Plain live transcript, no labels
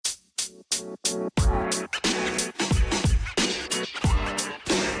We'll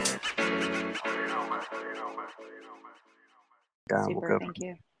Super, go thank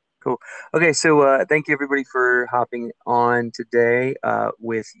you. Cool. Okay, so thank you everybody for hopping on today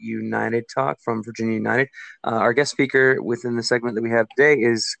with United Talk from Virginia United. Our guest speaker within the segment that we have today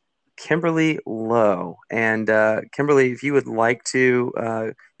is Kimberly Lowe. And Kimberly, if you would like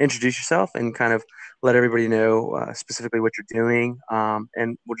to introduce yourself and kind of let everybody know specifically what you're doing,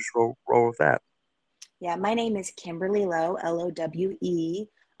 and we'll just roll with that. Yeah, my name is Kimberly Lowe, Lowe.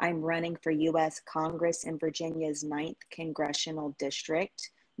 I'm running for U.S. Congress in Virginia's 9th Congressional District.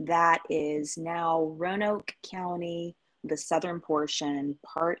 That is now Roanoke County, the southern portion,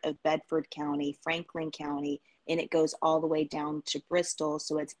 part of Bedford County, Franklin County, and it goes all the way down to Bristol.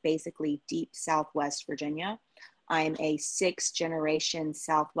 So it's basically deep Southwest Virginia. I'm a sixth generation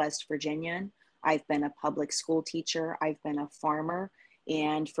Southwest Virginian. I've been a public school teacher, I've been a farmer.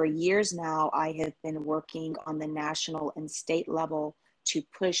 And for years now, I have been working on the national and state level to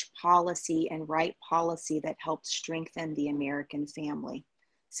push policy and write policy that helps strengthen the American family.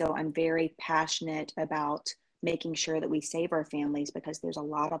 So I'm very passionate about making sure that we save our families because there's a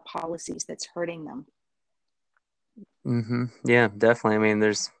lot of policies that's hurting them. Yeah, definitely. I mean,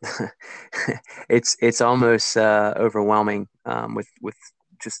 there's it's almost overwhelming with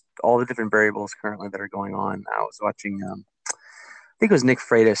just all the different variables currently that are going on. I was watching I think it was Nick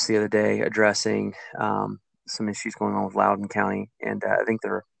Freitas the other day addressing some issues going on with Loudoun County, and I think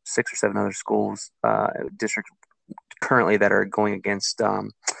there are 6 or 7 other schools districts currently that are going against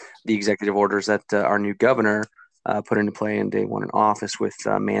the executive orders that our new governor put into play in day one in office with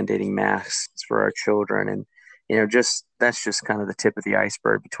mandating masks for our children, and just that's just kind of the tip of the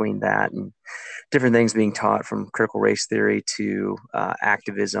iceberg between that and different things being taught from critical race theory to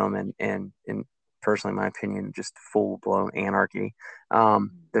activism and personally, in my opinion, just full blown anarchy.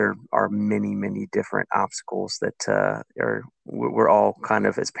 There are many, many different obstacles that we're all kind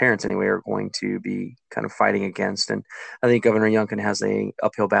of, as parents anyway, are going to be kind of fighting against. And I think Governor Youngkin has a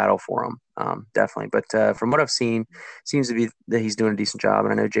uphill battle for him, definitely. But from what I've seen, seems to be that he's doing a decent job.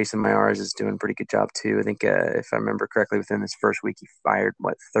 And I know Jason Myers is doing a pretty good job too. I think if I remember correctly, within this first week, he fired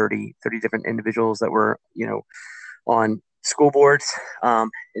what 30 different individuals that were on school boards.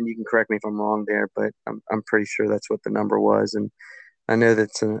 And you can correct me if I'm wrong there, but I'm pretty sure that's what the number was. And I know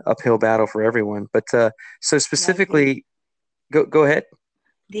that's an uphill battle for everyone. But so Yeah, the specifically, go ahead.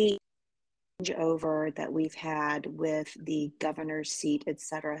 the over that we've had with the governor's seat, et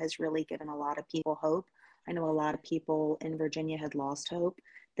cetera, has really given a lot of people hope. I know a lot of people in Virginia had lost hope.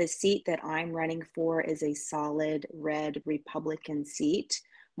 The seat that I'm running for is a solid red Republican seat.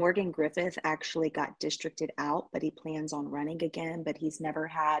 Morgan Griffith actually got districted out, but he plans on running again, but he's never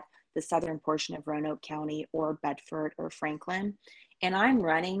had the southern portion of Roanoke County or Bedford or Franklin. And I'm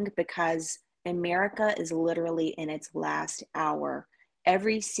running because America is literally in its last hour.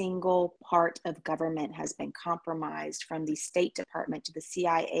 Every single part of government has been compromised, from the State Department to the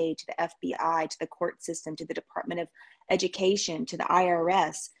CIA to the FBI to the court system to the Department of Education to the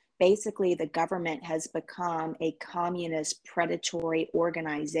IRS. Basically, the government has become a communist predatory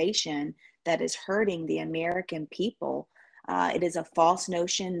organization that is hurting the American people. It is a false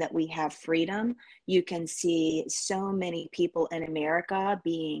notion that we have freedom. You can see so many people in America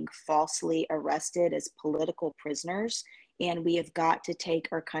being falsely arrested as political prisoners, and we have got to take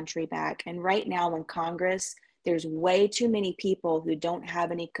our country back. And right now in Congress, there's way too many people who don't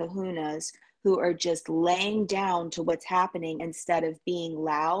have any kahunas, who are just laying down to what's happening instead of being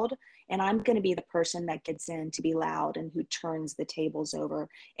loud. And I'm going to be the person that gets in to be loud and who turns the tables over.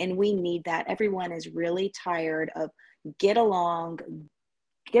 And we need that. Everyone is really tired of get along,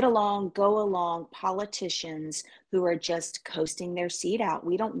 go along politicians who are just coasting their seat out.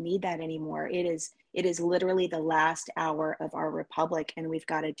 We don't need that anymore. It is literally the last hour of our republic, and we've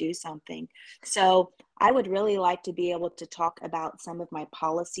got to do something. So I would really like to be able to talk about some of my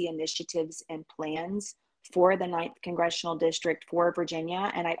policy initiatives and plans for the 9th Congressional District for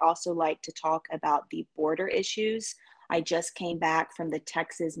Virginia. And I'd also like to talk about the border issues. I just came back from the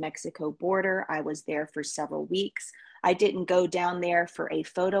Texas-Mexico border. I was there for several weeks. I didn't go down there for a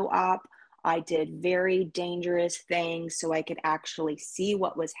photo op. I did very dangerous things so I could actually see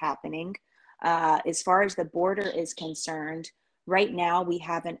what was happening. As far as the border is concerned, right now we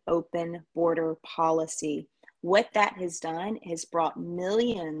have an open border policy. What that has done is brought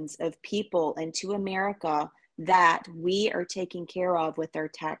millions of people into America that we are taking care of with our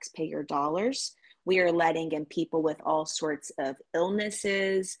taxpayer dollars. We are letting in people with all sorts of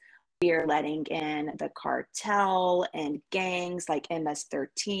illnesses. We are letting in the cartel and gangs like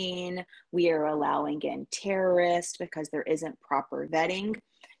MS-13. We are allowing in terrorists because there isn't proper vetting.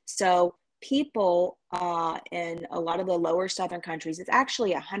 So people in a lot of the lower southern countries, it's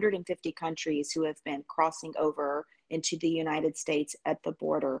actually 150 countries who have been crossing over into the United States at the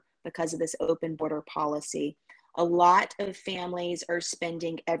border because of this open border policy. A lot of families are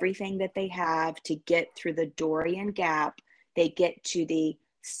spending everything that they have to get through the Darien Gap. They get to the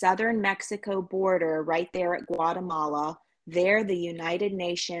southern Mexico border right there at Guatemala. There, the United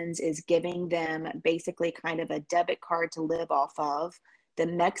Nations is giving them basically kind of a debit card to live off of. The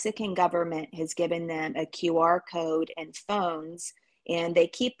Mexican government has given them a QR code and phones, and they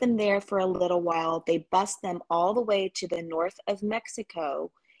keep them there for a little while. They bus them all the way to the north of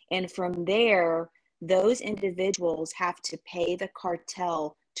Mexico. And from there, those individuals have to pay the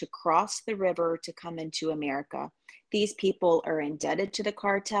cartel to cross the river to come into America. These people are indebted to the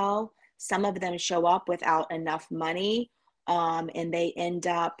cartel. Some of them show up without enough money, and they end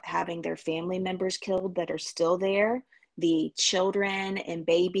up having their family members killed that are still there. The children and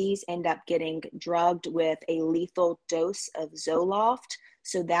babies end up getting drugged with a lethal dose of Zoloft.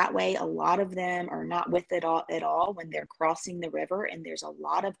 So that way, a lot of them are not with it all at all when they're crossing the river. And there's a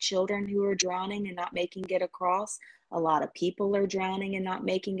lot of children who are drowning and not making it across. A lot of people are drowning and not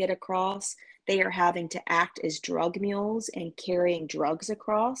making it across. They are having to act as drug mules and carrying drugs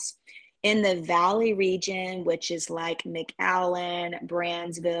across. In the Valley region, which is like McAllen,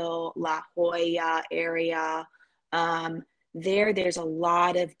 Brandsville, La Jolla area, um, there's a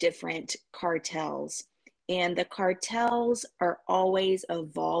lot of different cartels, and the cartels are always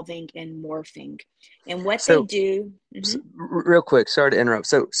evolving and morphing. And what they So, do, real quick, sorry to interrupt.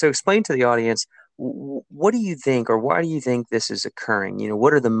 So explain to the audience, what do you think, or why do you think this is occurring?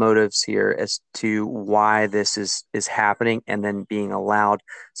 What are the motives here as to why this is happening and then being allowed,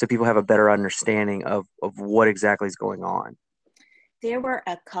 so people have a better understanding of what exactly is going on? there were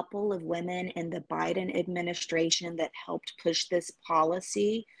a couple of women in the Biden administration that helped push this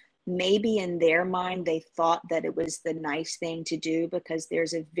policy. Maybe in their mind, they thought that it was the nice thing to do because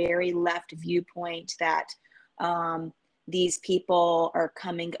there's a very left viewpoint that um, these people are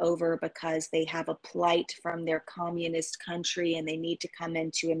coming over because they have a plight from their communist country and they need to come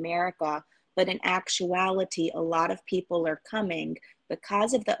into America. But in actuality, a lot of people are coming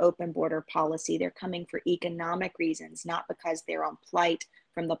because of the open border policy. They're coming for economic reasons, not because they're on plight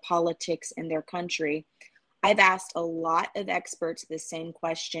from the politics in their country. I've asked a lot of experts the same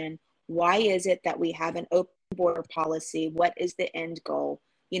question. Why is it that we have an open border policy? What is the end goal?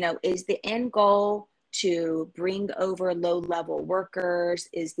 Is the end goal to bring over low level workers?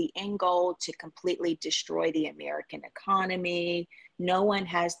 Is the end goal to completely destroy the American economy? No one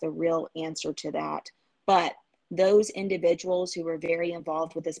has the real answer to that. But those individuals who were very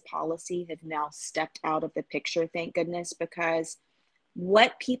involved with this policy have now stepped out of the picture, thank goodness, because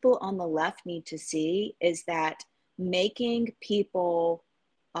what people on the left need to see is that making people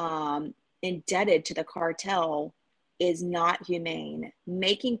indebted to the cartel is not humane.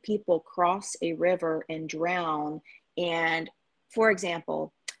 Making people cross a river and drown, and for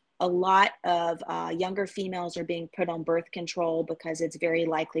example, a lot of younger females are being put on birth control because it's very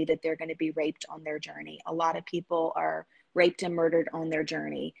likely that they're going to be raped on their journey. A lot of people are raped and murdered on their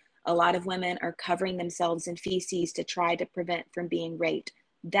journey. A lot of women are covering themselves in feces to try to prevent from being raped.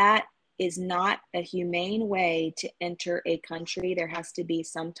 That is not a humane way to enter a country. There has to be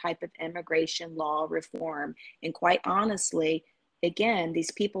some type of immigration law reform. And quite honestly, again, these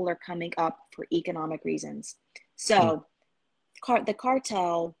people are coming up for economic reasons. Hmm. So the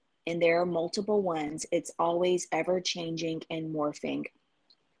cartel, and there are multiple ones, it's always ever changing and morphing.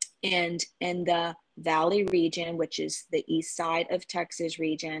 And in the Valley region, which is the east side of Texas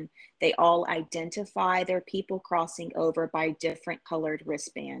region, they all identify their people crossing over by different colored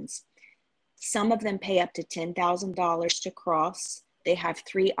wristbands. Some of them pay up to $10,000 to cross. They have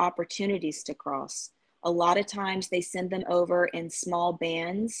 3 opportunities to cross. A lot of times they send them over in small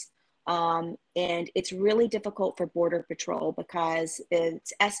bands. And it's really difficult for Border Patrol because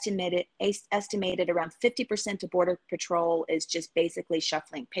it's estimated around 50% of Border Patrol is just basically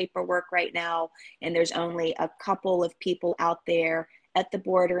shuffling paperwork right now. And there's only a couple of people out there at the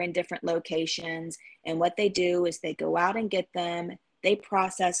border in different locations. And what they do is they go out and get them. They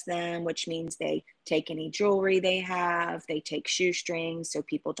process them, which means they take any jewelry they have, they take shoestrings so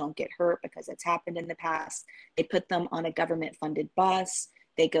people don't get hurt because it's happened in the past. They put them on a government funded bus.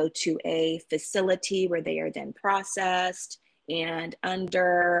 They go to a facility where they are then processed, and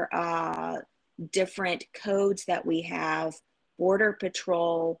under different codes that we have, Border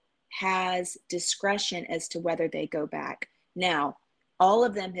Patrol has discretion as to whether they go back. Now, all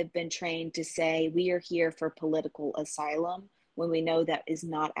of them have been trained to say, we are here for political asylum, when we know that is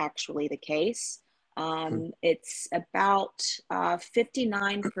not actually the case. Hmm. It's about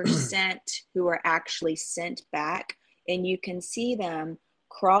 59% who are actually sent back, and you can see them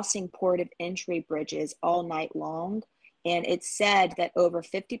crossing port of entry bridges all night long. And it's said that over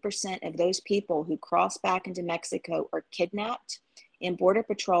 50% of those people who cross back into Mexico are kidnapped, and Border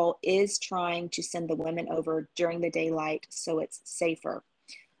Patrol is trying to send the women over during the daylight so it's safer.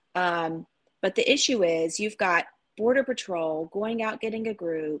 Um, but the issue is you've got Border Patrol going out, getting a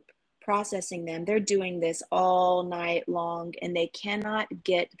group, processing them. They're doing this all night long, and they cannot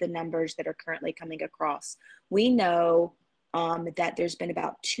get the numbers that are currently coming across. We know that there's been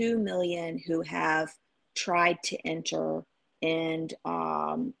about 2 million who have tried to enter, and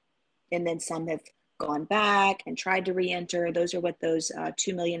then some have gone back and tried to re-enter. Those are what those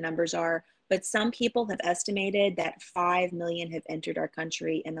 2 million numbers are. But some people have estimated that 5 million have entered our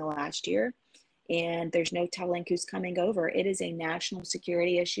country in the last year. And there's no telling who's coming over. It is a national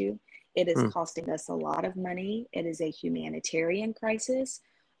security issue. It is Hmm. costing us a lot of money. It is a humanitarian crisis.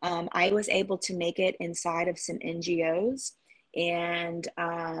 I was able to make it inside of some NGOs, and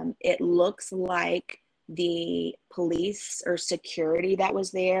it looks like the police or security that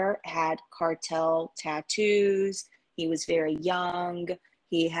was there had cartel tattoos. He was very young.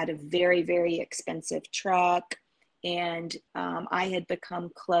 He had a very, very expensive truck. And I had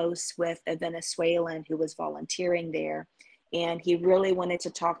become close with a Venezuelan who was volunteering there. And he really wanted to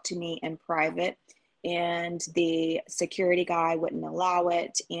talk to me in private. And the security guy wouldn't allow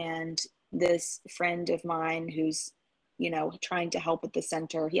it. And this friend of mine who's, trying to help at the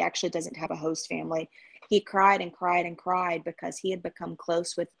center, he actually doesn't have a host family. He cried and cried and cried because he had become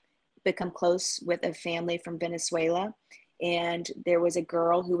close with a family from Venezuela. And there was a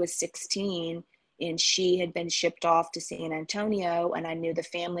girl who was 16, and she had been shipped off to San Antonio. And I knew the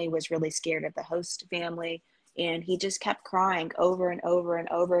family was really scared of the host family. And he just kept crying over and over and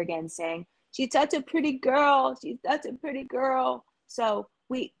over again, saying, "She's such a pretty girl. She's such a pretty girl." So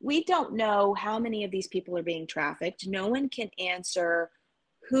we don't know how many of these people are being trafficked. No one can answer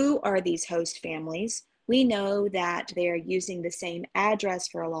who are these host families. We know that they are using the same address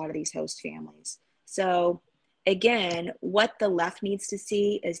for a lot of these host families. So, again, what the left needs to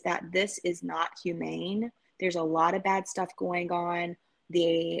see is that this is not humane. There's a lot of bad stuff going on.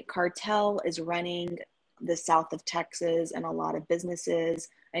 The cartel is running the south of Texas and a lot of businesses.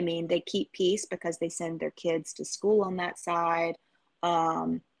 I mean, they keep peace because they send their kids to school on that side.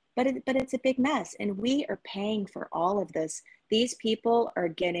 Um, but it's a big mess, and we are paying for all of this. These people are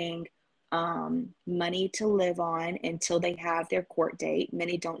getting money to live on until they have their court date.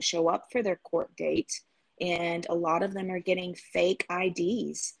 Many don't show up for their court date, and a lot of them are getting fake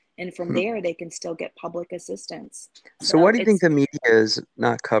IDs. And from Hmm. there, they can still get public assistance. So why So do you think it's the media is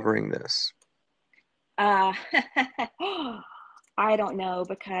not covering this? uh, I don't know,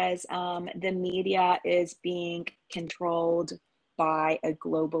 because the media is being controlled by a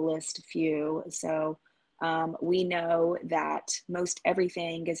globalist few. So we know that most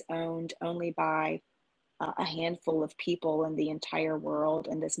everything is owned only by a handful of people in the entire world,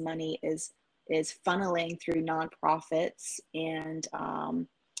 and this money is funneling through nonprofits and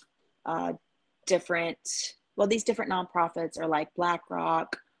uh, different. Well, these different nonprofits are like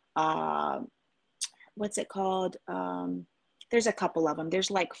BlackRock. Uh, what's it called? There's a couple of them. There's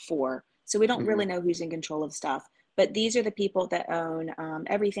like four. So we don't Hmm. really know who's in control of stuff. But these are the people that own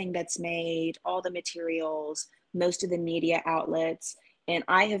everything that's made, all the materials, most of the media outlets. And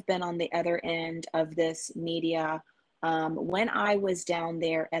I have been on the other end of this media. When I was down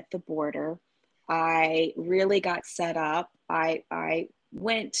there at the border, I really got set up. I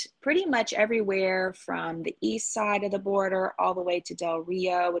went pretty much everywhere from the east side of the border all the way to Del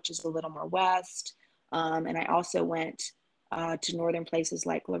Rio, which is a little more west. And I also went to northern places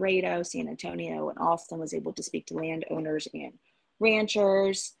like Laredo, San Antonio, and Austin, was able to speak to landowners and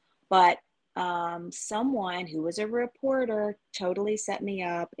ranchers. But someone who was a reporter totally set me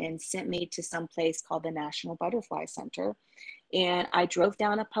up and sent me to some place called the National Butterfly Center. And I drove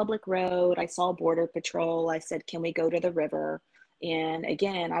down a public road. I saw Border Patrol. I said, "Can we go to the river?" And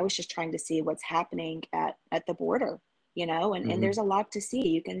again, I was just trying to see what's happening at the border, and Hmm. there's a lot to see.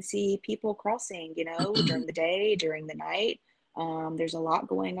 You can see people crossing, during the day, during the night. There's a lot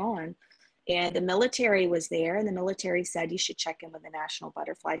going on. And the military was there, and the military said, "You should check in with the National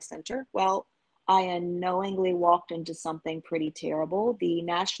Butterfly Center." Well, I unknowingly walked into something pretty terrible. The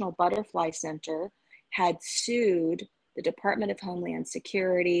National Butterfly Center had sued the Department of Homeland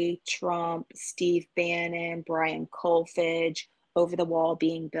Security, Trump, Steve Bannon, Brian Kolfage over the wall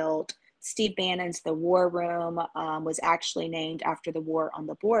being built. Steve Bannon's The War Room was actually named after the war on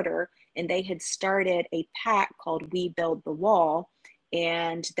the border, and they had started a PAC called We Build the Wall,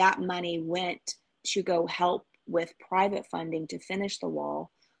 and that money went to go help with private funding to finish the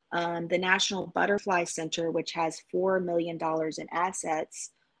wall. The National Butterfly Center, which has $4 million in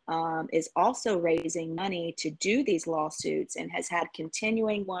assets, is also raising money to do these lawsuits and has had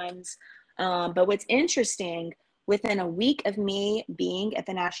continuing ones. But what's interesting, within a week of me being at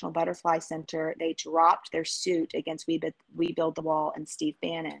the National Butterfly Center, they dropped their suit against We Build the Wall and Steve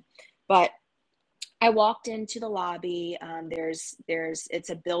Bannon. But I walked into the lobby. It's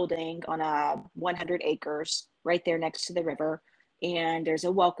a building on 100 acres right there next to the river. And there's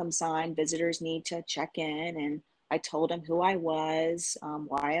a welcome sign. Visitors need to check in. And I told them who I was,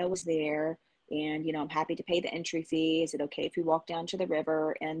 why I was there. And, I'm happy to pay the entry fee. Is it okay if we walk down to the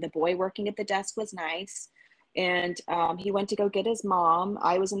river? And the boy working at the desk was nice. And he went to go get his mom.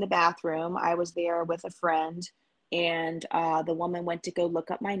 I was in the bathroom. I was there with a friend. And the woman went to go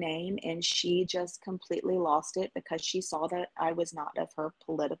look up my name, and she just completely lost it because she saw that I was not of her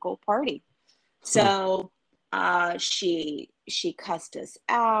political party. Hmm. So she cussed us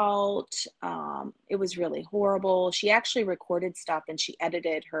out. It was really horrible. She actually recorded stuff and she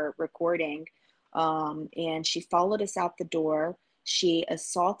edited her recording, and she followed us out the door. She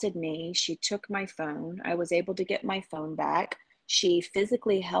assaulted me. She took my phone. I was able to get my phone back. She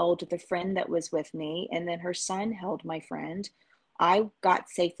physically held the friend that was with me, and then her son held my friend. I got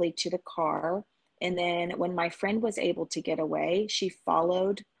safely to the car. And then when my friend was able to get away, she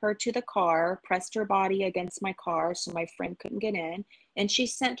followed her to the car, pressed her body against my car so my friend couldn't get in. And she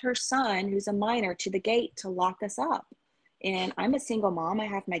sent her son, who's a minor, to the gate to lock us up. And I'm a single mom. I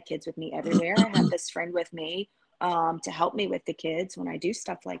have my kids with me everywhere. I have this friend with me to help me with the kids when I do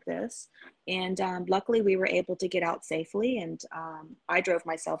stuff like this. And luckily, we were able to get out safely. And I drove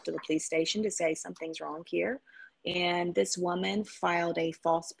myself to the police station to say something's wrong here. And this woman filed a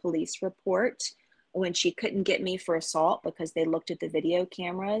false police report when she couldn't get me for assault because they looked at the video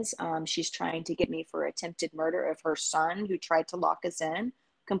cameras. She's trying to get me for attempted murder of her son who tried to lock us in.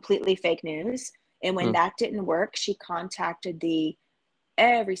 Completely fake news. And when Hmm. that didn't work, she contacted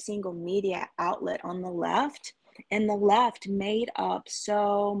every single media outlet on the left, and the left made up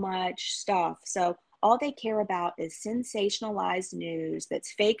so much stuff. So all they care about is sensationalized news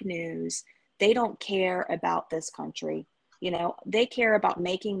that's fake news. They don't care about this country. They care about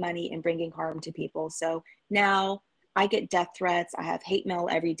making money and bringing harm to people. So now I get death threats. I have hate mail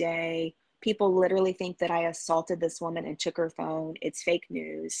every day. People literally think that I assaulted this woman and took her phone. It's fake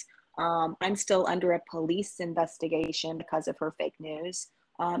news. I'm still under a police investigation because of her fake news.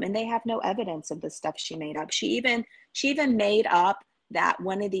 And they have no evidence of the stuff she made up. She even made up that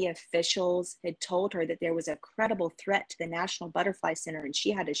one of the officials had told her that there was a credible threat to the National Butterfly Center, and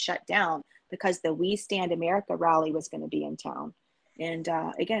she had to shut down because the We Stand America rally was going to be in town. And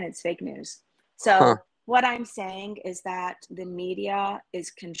again, it's fake news. Huh. So what I'm saying is that the media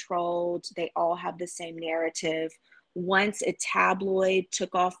is controlled. They all have the same narrative. Once a tabloid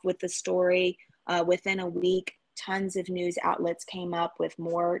took off with the story, within a week, tons of news outlets came up with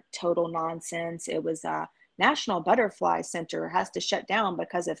more total nonsense. It was National Butterfly Center has to shut down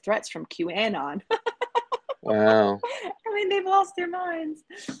because of threats from QAnon. Wow. I mean, they've lost their minds.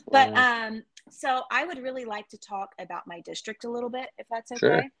 But Wow. so I would really like to talk about my district a little bit, if that's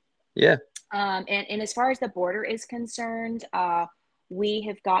Sure. okay. Yeah. And as far as the border is concerned, we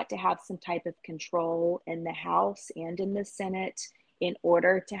have got to have some type of control in the House and in the Senate in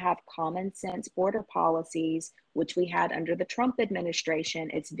order to have common sense border policies, which we had under the Trump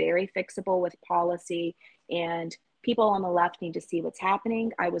administration. It's very fixable with policy, and people on the left need to see what's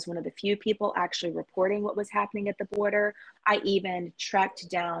happening. I was one of the few people actually reporting what was happening at the border. I even tracked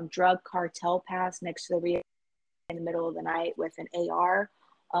down drug cartel pass next to the Rio in the middle of the night with an AR.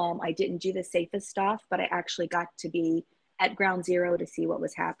 I didn't do the safest stuff, but I actually got to be at ground zero to see what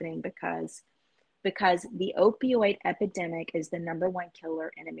was happening because the opioid epidemic is the number one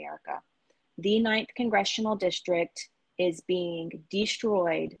killer in America. The ninth congressional district is being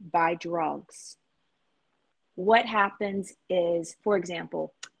destroyed by drugs. What happens is, for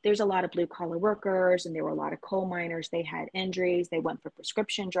example, there's a lot of blue collar workers and there were a lot of coal miners. They had injuries, they went for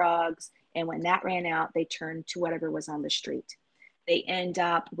prescription drugs. And when that ran out, they turned to whatever was on the street. They end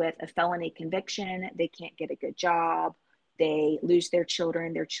up with a felony conviction. They can't get a good job. They lose their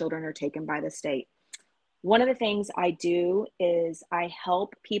children are taken by the state. One of the things I do is I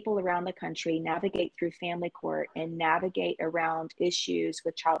help people around the country navigate through family court and navigate around issues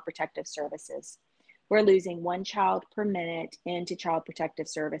with child protective services. We're losing one child per minute into child protective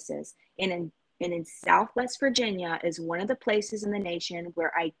services. And in Southwest Virginia is one of the places in the nation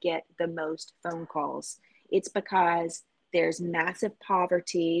where I get the most phone calls. It's because there's massive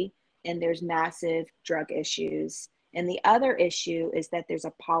poverty and there's massive drug issues. And the other issue is that there's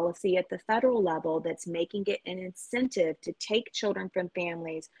a policy at the federal level that's making it an incentive to take children from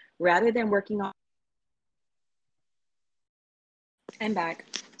families rather than working on. I'm back.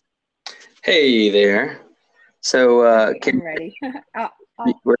 Hey there. So, Okay, can I'm ready. oh,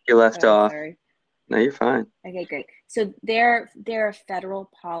 oh, where you left oh, off? sorry. No, you're fine. Okay, great. So there are federal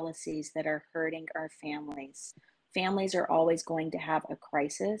policies that are hurting our families. Families are always going to have a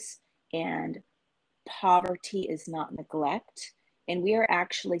crisis, and poverty is not neglect. And we are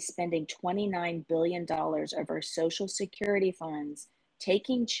actually spending $29 billion of our Social Security funds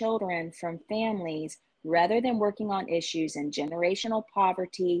taking children from families rather than working on issues in generational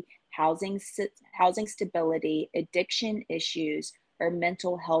poverty, housing stability, addiction issues, or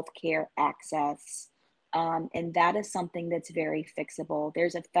mental health care access. And that is something that's very fixable.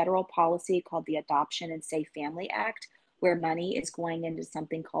 There's a federal policy called the Adoption and Safe Family Act, where money is going into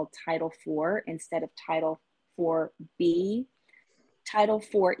something called Title IV instead of Title 4B. Title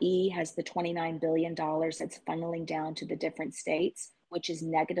 4E has the $29 billion that's funneling down to the different states, which is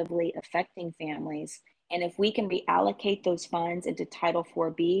negatively affecting families. And if we can reallocate those funds into Title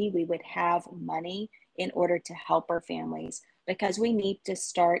 4B, we would have money in order to help our families, because we need to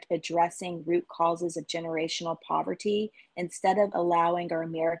start addressing root causes of generational poverty instead of allowing our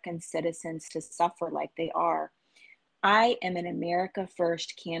American citizens to suffer like they are. I am an America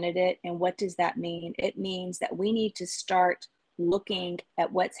First candidate. And what does that mean? It means that we need to start looking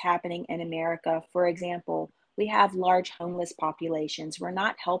at what's happening in America. For example, we have large homeless populations. We're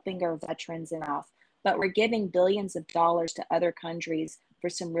not helping our veterans enough, but we're giving billions of dollars to other countries for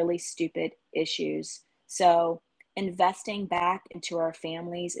some really stupid issues. So, investing back into our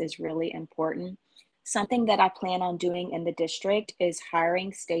families is really important. Something that I plan on doing in the district is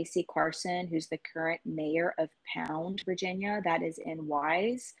hiring Stacy Carson, who's the current mayor of Pound, Virginia, that is in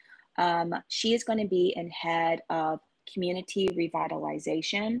Wise. She is going to be in head of community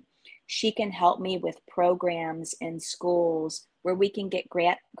revitalization. She can help me with programs in schools where we can get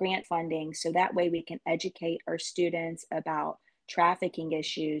grant funding, so that way we can educate our students about trafficking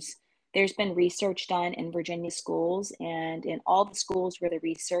issues. There's been research done in Virginia schools, and in all the schools where the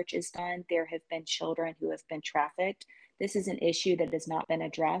research is done, there have been children who have been trafficked. This is an issue that has not been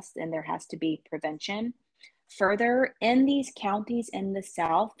addressed, and there has to be prevention. Further, in these counties in the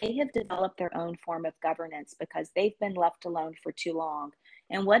South, they have developed their own form of governance because they've been left alone for too long.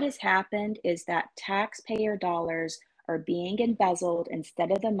 And what has happened is that taxpayer dollars are being embezzled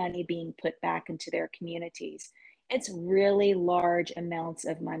instead of the money being put back into their communities. It's really large amounts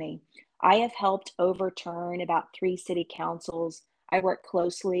of money. I have helped overturn about 3 city councils. I work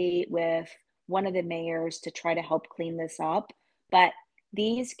closely with one of the mayors to try to help clean this up. But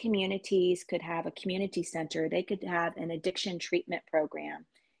these communities could have a community center, they could have an addiction treatment program.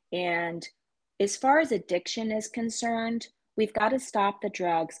 And as far as addiction is concerned, we've got to stop the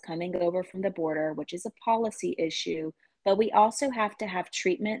drugs coming over from the border, which is a policy issue. But we also have to have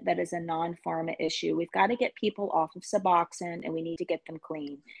treatment that is a non pharma issue. We've got to get people off of Suboxone and we need to get them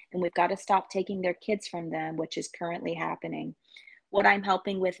clean. And we've got to stop taking their kids from them, which is currently happening. What I'm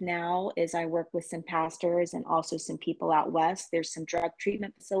helping with now is I work with some pastors and also some people out west. There's some drug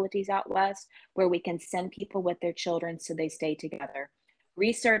treatment facilities out west where we can send people with their children so they stay together.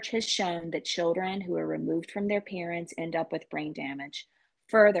 Research has shown that children who are removed from their parents end up with brain damage.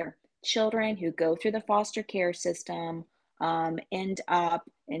 Further, children who go through the foster care system end up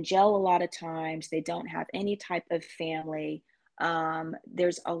in jail a lot of times. They don't have any type of family.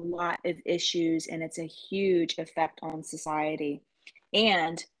 There's a lot of issues, and it's a huge effect on society.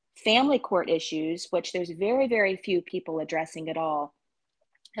 And family court issues, which there's very, very few people addressing at all.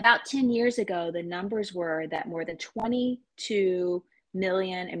 About 10 years ago, the numbers were that more than 22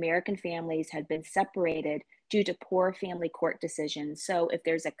 million American families had been separated due to poor family court decisions. So if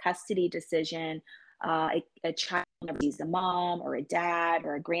there's a custody decision, a child never sees a mom or a dad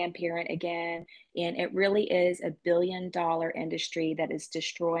or a grandparent again. And it really is a $1 billion industry that is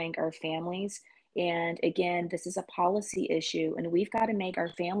destroying our families. And again, this is a policy issue, and we've got to make our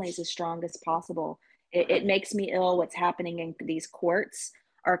families as strong as possible. It makes me ill what's happening in these courts.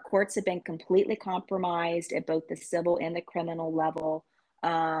 Our courts have been completely compromised at both the civil and the criminal level.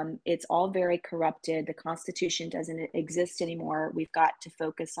 It's all very corrupted. The Constitution doesn't exist anymore. We've got to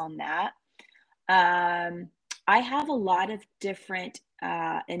focus on that. Um, I have a lot of different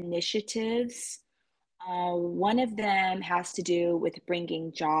initiatives. One of them has to do with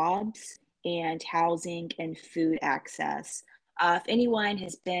bringing jobs and housing and food access. If anyone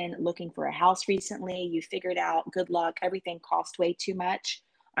has been looking for a house recently, you figured out, good luck, everything costs way too much.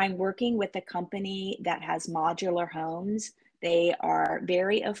 I'm working with a company that has modular homes They are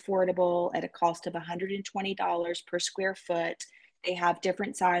very affordable at a cost of $120 per square foot. They have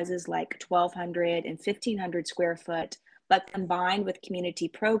different sizes like 1,200 and 1,500 square foot, but combined with community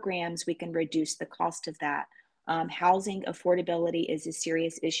programs, we can reduce the cost of that. Housing affordability is a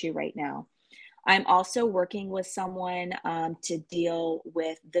serious issue right now. I'm also working with someone to deal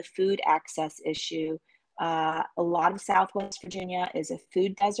with the food access issue. A lot of Southwest Virginia is a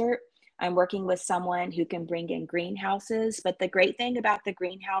food desert. I'm working with someone who can bring in greenhouses, but the great thing about the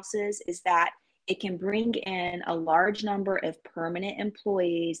greenhouses is that it can bring in a large number of permanent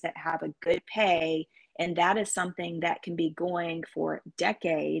employees that have a good pay, and that is something that can be going for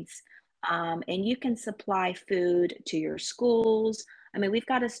decades. And you can supply food to your schools. I mean, we've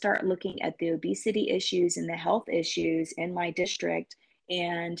got to start looking at the obesity issues and the health issues in my district,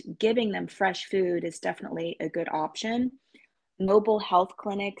 and giving them fresh food is definitely a good option. Mobile health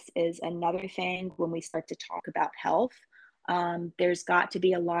clinics is another thing when we start to talk about health. There's got to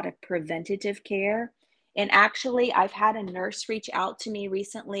be a lot of preventative care. And actually, I've had a nurse reach out to me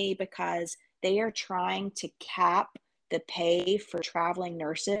recently because they are trying to cap the pay for traveling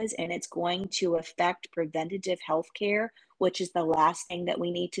nurses, and it's going to affect preventative health care, which is the last thing that we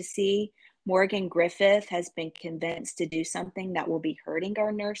need to see. Morgan Griffith has been convinced to do something that will be hurting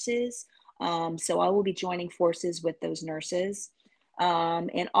our nurses. So I will be joining forces with those nurses.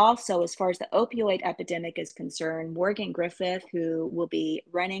 And also, as far as the opioid epidemic is concerned, Morgan Griffith, who will be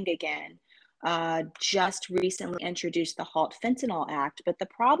running again, just recently introduced the Halt Fentanyl Act. But the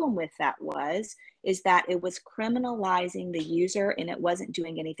problem with that is that it was criminalizing the user, and it wasn't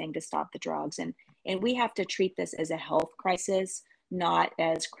doing anything to stop the drugs. And we have to treat this as a health crisis, not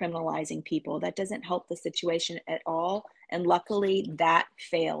as criminalizing people. That doesn't help the situation at all. And luckily, that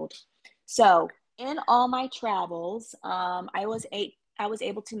failed. So in all my travels, I was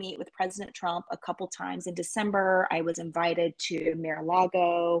able to meet with President Trump a couple times in December. I was invited to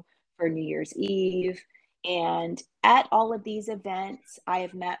Mar-a-Lago for New Year's Eve. And at all of these events, I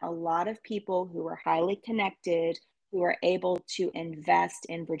have met a lot of people who are highly connected, who are able to invest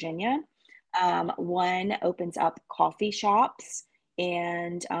in Virginia. One opens up coffee shops,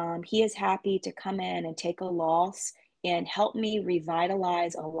 and he is happy to come in and take a loss and help me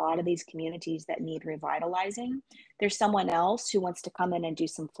revitalize a lot of these communities that need revitalizing. There's someone else who wants to come in and do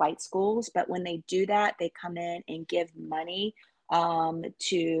some flight schools, but when they do that, they come in and give money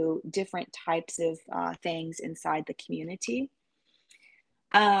to different types of things inside the community.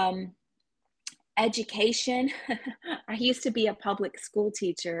 Um, Education. I used to be a public school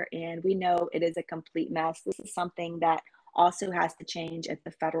teacher, and we know it is a complete mess. This is something that also has to change at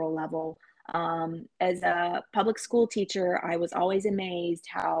the federal level. As a public school teacher, I was always amazed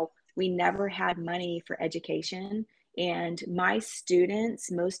how we never had money for education. And my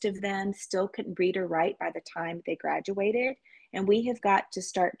students, most of them still couldn't read or write by the time they graduated. And we have got to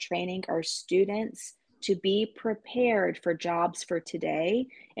start training our students to be prepared for jobs for today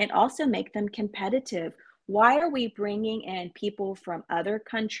and also make them competitive. Why are we bringing in people from other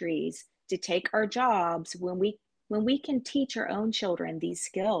countries to take our jobs when we can teach our own children these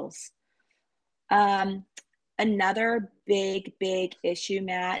skills? Um, Another big issue,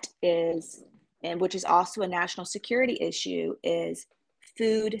 Matt, is, and which is also a national security issue, is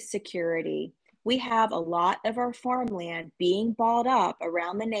food security. We have a lot of our farmland being bought up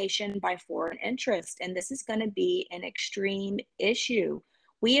around the nation by foreign interests, and this is going to be an extreme issue.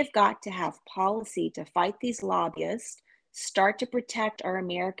 We have got to have policy to fight these lobbyists, start to protect our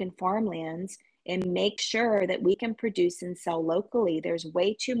American farmlands, and make sure that we can produce and sell locally. There's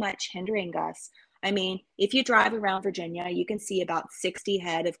way too much hindering us. I mean, if you drive around Virginia, you can see about 60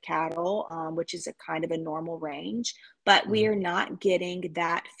 head of cattle, which is a kind of a normal range, but we are not getting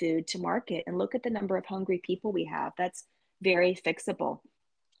that food to market. And look at the number of hungry people we have. That's very fixable.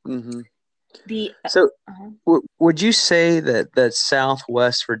 Mm-hmm. The So, uh would you say that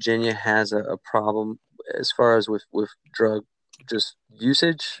Southwest Virginia has a problem as far as with drug just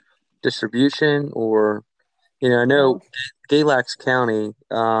usage, distribution, or I know Both. Galax County,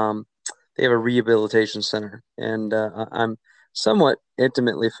 they have a rehabilitation center, and I'm somewhat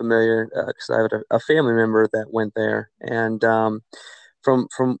intimately familiar because I have a family member that went there, and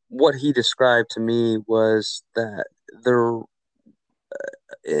from what he described to me was that there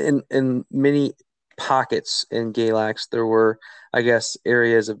in many pockets in Galax there were, I guess,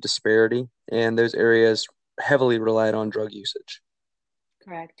 areas of disparity, and those areas heavily relied on drug usage.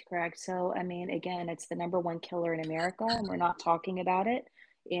 Correct, correct. So, I mean, again, it's the number one killer in America, and we're not talking about it.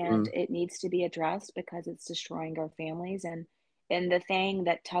 And Mm, it needs to be addressed because it's destroying our families. And the thing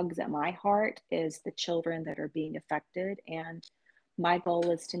that tugs at my heart is the children that are being affected. And my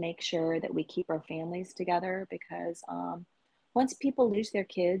goal is to make sure that we keep our families together because once people lose their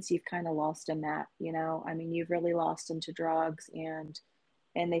kids, you've kind of lost them I mean, you've really lost them to drugs and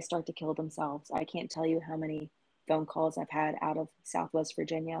they start to kill themselves. I can't tell you how many phone calls I've had out of Southwest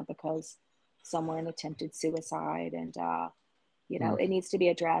Virginia because someone attempted suicide and Mm. it needs to be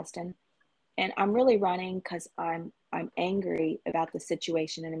addressed. And I'm really running because I'm angry about the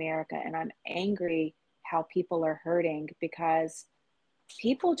situation in America, and I'm angry how people are hurting because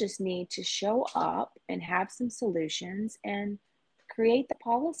people just need to show up and have some solutions and create the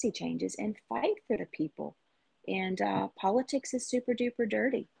policy changes and fight for the people. And politics is super duper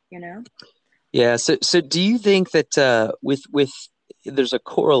dirty. Yeah. So do you think that with there's a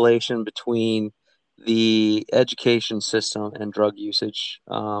correlation between the education system and drug usage,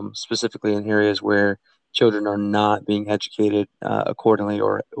 specifically in areas where children are not being educated accordingly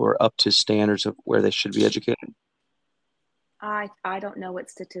or up to standards of where they should be educated? I don't know what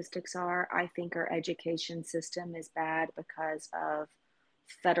statistics are. I think our education system is bad because of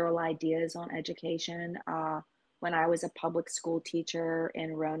federal ideas on education. When I was a public school teacher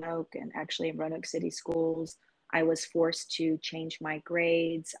in Roanoke and actually in Roanoke City schools, I was forced to change my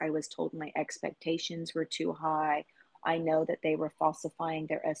grades. I was told my expectations were too high. I know that they were falsifying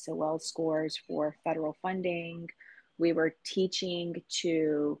their SOL scores for federal funding. We were teaching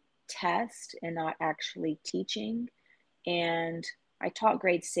to test and not actually teaching. And I taught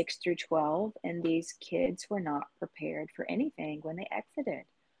grades 6 through 12, and these kids were not prepared for anything when they exited.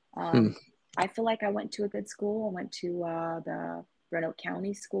 Hmm. Um, I feel like I went to a good school. I went to the Roanoke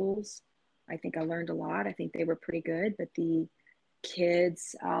County schools. I think I learned a lot. I think they were pretty good, but the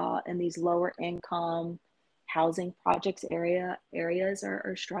kids in these lower income housing projects areas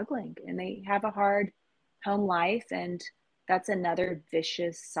are struggling, and they have a hard home life, and that's another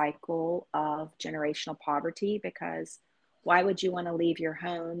vicious cycle of generational poverty because why would you want to leave your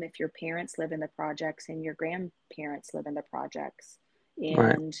home if your parents live in the projects and your grandparents live in the projects?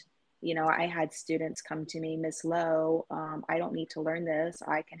 Right. And, I had students come to me, Miss Lowe, I don't need to learn this.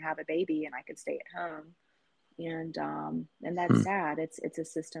 I can have a baby and I could stay at home. And Hmm. that's sad. It's a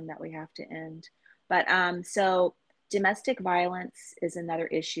system that we have to end. But so domestic violence is another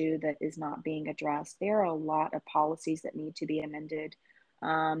issue that is not being addressed. There are a lot of policies that need to be amended.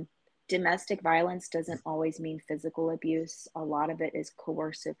 Um, Domestic violence doesn't always mean physical abuse. A lot of it is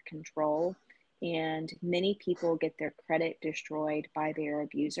coercive control. And many people get their credit destroyed by their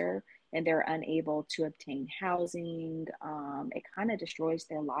abuser and they're unable to obtain housing. It kind of destroys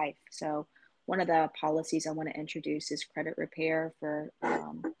their life. So, one of the policies I want to introduce is credit repair for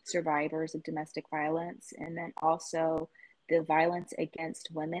survivors of domestic violence. And then also, the Violence Against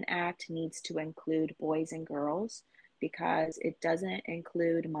Women Act needs to include boys and girls because it doesn't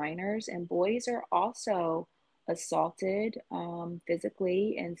include minors, and boys are also assaulted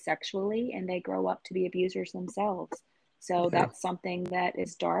physically and sexually, and they grow up to be abusers themselves. So Yeah. that's something that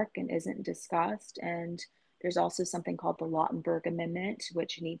is dark and isn't discussed. And there's also something called the Lautenberg Amendment,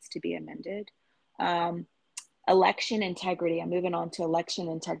 which needs to be amended. Um, Election integrity. I'm moving on to election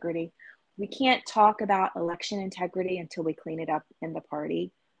integrity. We can't talk about election integrity until we clean it up in the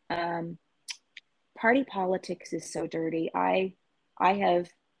party. Um, Party politics is so dirty. I have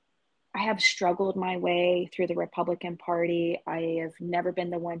I have struggled my way through the Republican Party. I have never been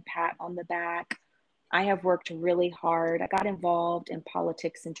the one pat on the back. I have worked really hard. I got involved in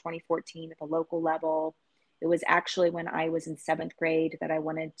politics in 2014 at the local level. It was actually when I was in seventh grade that I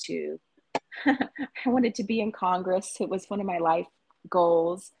wanted to I wanted to be in Congress. It was one of my life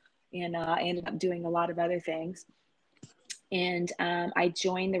goals, and I ended up doing a lot of other things. And I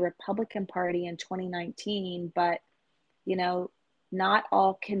joined the Republican Party in 2019, but you know, not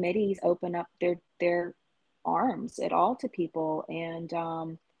all committees open up their arms at all to people,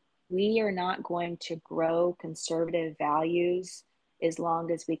 and we are not going to grow conservative values as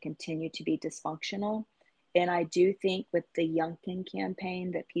long as we continue to be dysfunctional. And I do think with the Youngkin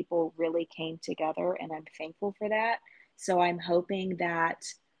campaign that people really came together, and I'm thankful for that. So I'm hoping that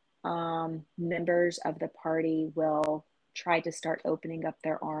members of the party will try to start opening up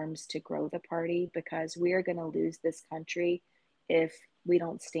their arms to grow the party because we are going to lose this country if we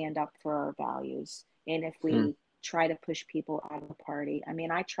don't stand up for our values and if Hmm. we try to push people out of the party. I mean,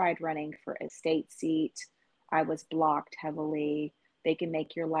 I tried running for a state seat. I was blocked heavily. They can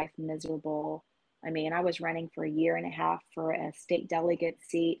make your life miserable. I mean, I was running for a year and a half for a state delegate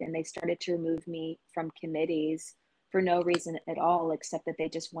seat, and they started to remove me from committees for no reason at all, except that they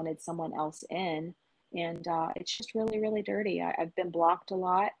just wanted someone else in. And it's just really, really dirty. I've been blocked a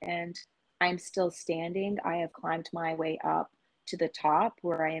lot, and I'm still standing. I have climbed my way up to the top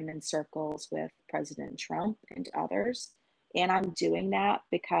where I am in circles with President Trump and others. And I'm doing that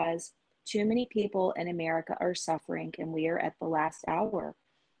because Too many people in America are suffering, and we are at the last hour.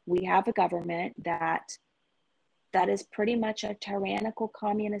 We have a government that is pretty much a tyrannical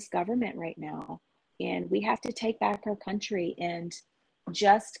communist government right now. And we have to take back our country, and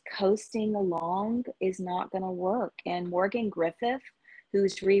just coasting along is not going to work. And Morgan Griffith,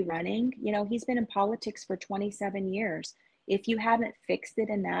 who's rerunning, he's been in politics for 27 years. If you haven't fixed it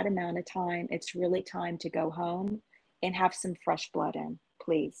in that amount of time, it's really time to go home and have some fresh blood in,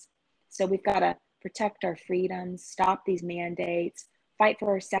 please. So we've got to protect our freedoms, stop these mandates, fight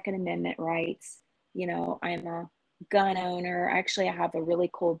for our Second Amendment rights. I'm a gun owner. Actually, I have a really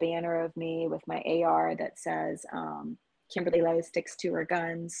cool banner of me with my AR that says Kimberly Lowe sticks to her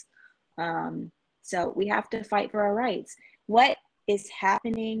guns. So we have to fight for our rights. What is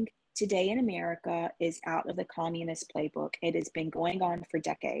happening today in America is out of the communist playbook. It has been going on for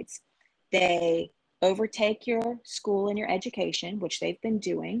decades. They overtake your school and your education, which they've been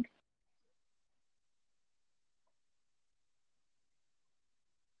doing.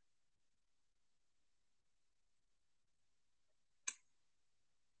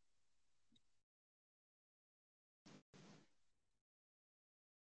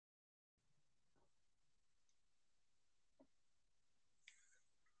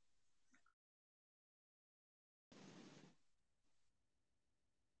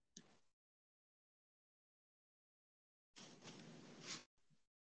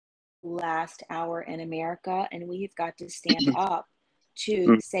 Last hour in America, and we've got to stand up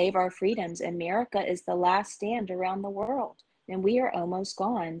to save our freedoms. America is the last stand around the world, and we are almost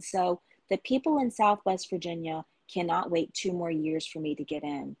gone. So the people in Southwest Virginia cannot wait 2 more years for me to get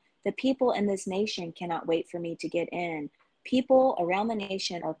in. The people in this nation cannot wait for me to get in. People around the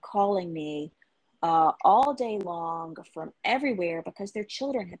nation are calling me all day long from everywhere because their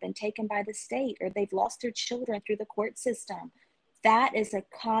children have been taken by the state or they've lost their children through the court system. That is a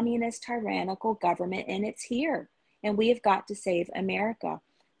communist, tyrannical government, and it's here. And we have got to save America.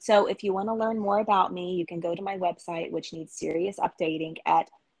 So if you want to learn more about me, you can go to my website, which needs serious updating,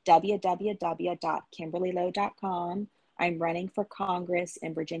 at www.kimberlylowe.com. I'm running for Congress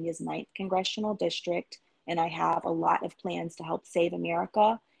in Virginia's 9th Congressional District, and I have a lot of plans to help save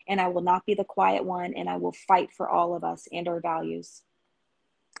America. And I will not be the quiet one, and I will fight for all of us and our values.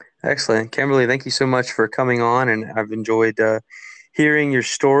 Excellent. Kimberly, thank you so much for coming on, and I've enjoyed hearing your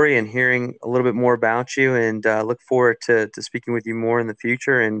story and hearing a little bit more about you, and look forward to speaking with you more in the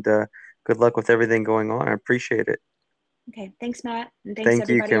future, and good luck with everything going on. I appreciate it. Okay, thanks, Matt, and thanks Thank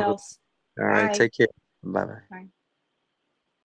you, everybody Kimberly. else. All right, Bye. take care. Bye bye. Bye.